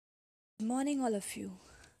Morning all of you.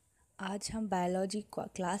 आज हम biology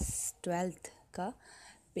class 12th का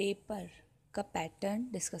पेपर का पैटर्न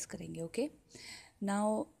डिस्कस करेंगे। ओके,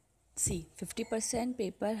 नाउ सी 50%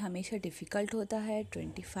 पेपर हमेशा डिफ़िकल्ट होता है,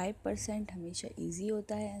 25% हमेशा इजी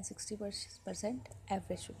होता है एंड 60%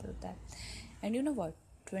 एवरेज पेपर होता है। And you know what,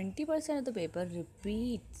 20% of the paper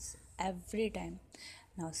repeats every time.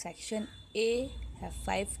 Now section A have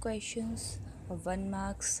 5 questions of 1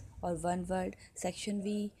 marks or 1 word. Section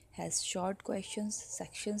B has short questions.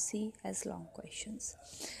 Section C has long questions.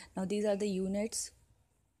 Now these are the units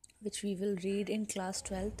which we will read in class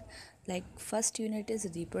 12th. Like first unit is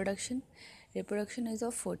reproduction. Reproduction is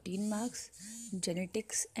of 14 marks.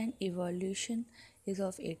 Genetics and evolution is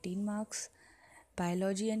of 18 marks.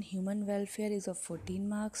 Biology and human welfare is of 14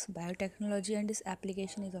 marks. Biotechnology and its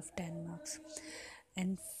application is of 10 marks.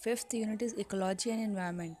 And fifth unit is ecology and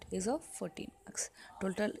environment is of 14 marks.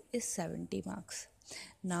 Total is 70 marks.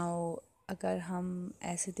 Now अगर हम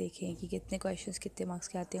ऐसे देखें कि कितने questions कितने marks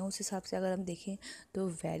के आते हैं, उस हिसाब से अगर हम देखें तो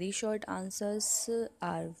very short answers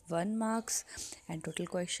are 1 marks and total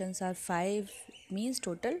questions are 5, means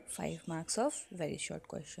total 5 marks of very short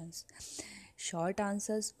questions. Short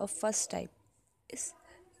answers of first type is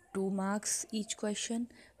 2 marks each question.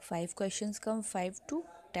 5 questions come 5 to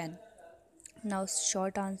 10. Now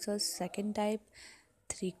short answers second type,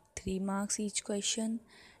 3 marks each question.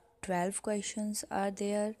 12 questions are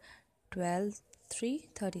there. 12 3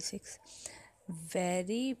 36.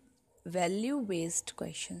 Very value based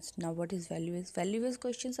questions. Now what is value based? Value based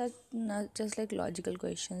questions are not just like logical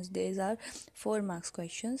questions. These are 4 marks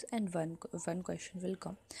questions and one question will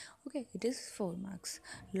come. Okay, it is 4 marks.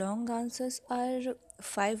 Long answers are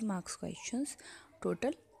 5 marks questions.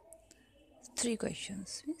 Total 3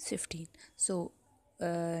 questions means 15. So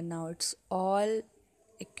now it's all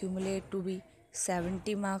accumulate to be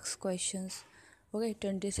 70 marks questions. Okay,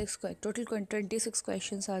 26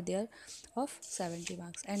 questions are there of 70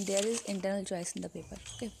 marks, and there is internal choice in the paper.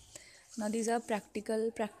 Okay, now these are practical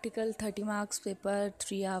 30 marks paper,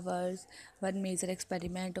 3 hours, one major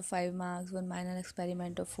experiment of 5 marks, one minor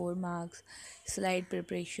experiment of 4 marks, slide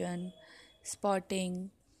preparation, spotting,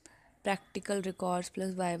 practical records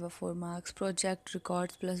plus viva 4 marks, project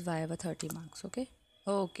records plus viva 30 marks. Okay,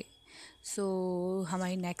 सो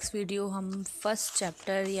हमारी next video हम first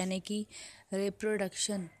chapter यानी कि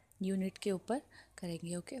reproduction unit के ऊपर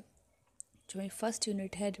करेंगे। Okay, जो मेरी first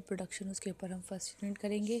unit है रिप्रोडक्शन, उसके ऊपर हम फर्स्ट यूनिट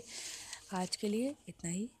करेंगे। आज के लिए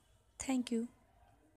इतना ही। Thank you.